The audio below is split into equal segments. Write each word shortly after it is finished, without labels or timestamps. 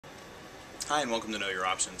Hi and welcome to Know Your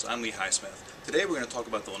Options. I'm Lee Highsmith. Today we're going to talk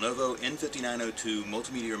about the Lenovo N5902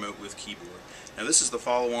 multimedia remote with keyboard. Now this is the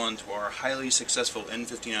follow-on to our highly successful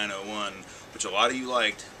N5901, which a lot of you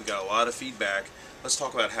liked. We got a lot of feedback. Let's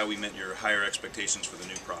talk about how we met your higher expectations for the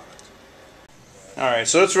new product. Alright,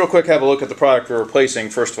 so let's real quick have a look at the product we're replacing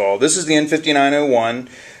first of all. This is the N5901.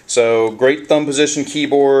 So great thumb position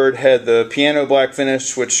keyboard, had the piano black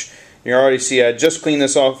finish, which you already see I just cleaned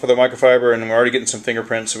this off with a microfiber and we're already getting some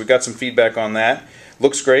fingerprints, so we got some feedback on that.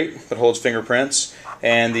 Looks great, but holds fingerprints.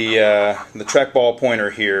 And the trackball pointer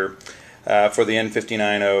here for the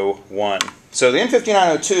N5901. So the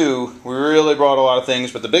N5902, we really brought a lot of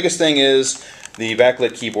things, but the biggest thing is the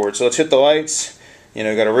backlit keyboard. So let's hit the lights. You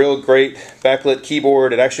know, got a real great backlit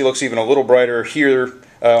keyboard. It actually looks even a little brighter here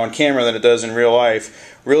on camera than it does in real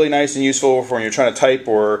life. Really nice and useful for when you're trying to type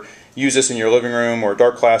or use this in your living room or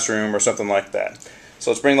dark classroom or something like that. So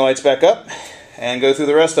let's bring the lights back up and go through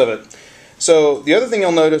the rest of it. So the other thing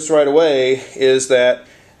you'll notice right away is that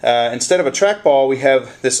instead of a trackball, we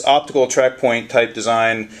have this optical track point type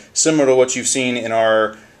design similar to what you've seen in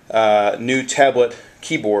our new tablet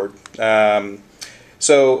keyboard.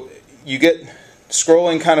 So you get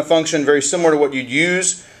scrolling kind of function very similar to what you'd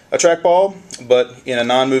use a trackball, but in a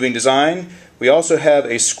non-moving design. We also have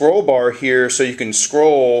a scroll bar here so you can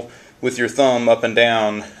scroll with your thumb up and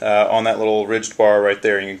down on that little ridged bar right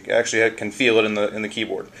there. You actually can feel it in the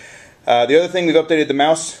keyboard. The other thing, we've updated the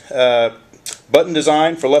mouse button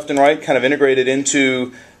design for left and right, kind of integrated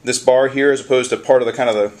into this bar here as opposed to part of the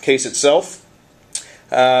the case itself.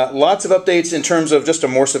 Lots of updates in terms of just a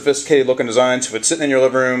more sophisticated looking design. So if it's sitting in your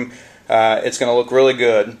living room, it's going to look really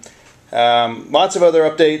good. Lots of other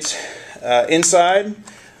updates inside.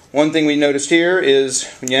 One thing we noticed here is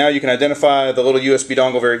now you can identify the little USB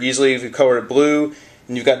dongle very easily. We've colored it blue,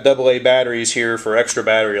 and you've got AA batteries here for extra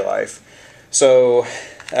battery life. So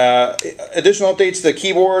additional updates to the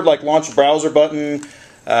keyboard, like launch browser button,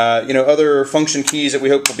 other function keys that we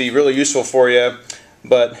hope will be really useful for you.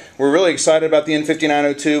 But we're really excited about the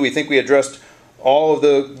N5902. We think we addressed all of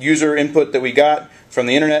the user input that we got from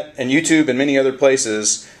the internet and YouTube and many other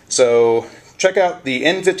places. So check out the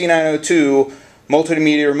N5902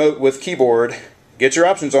 multimedia remote with keyboard. Get your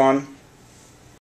options on.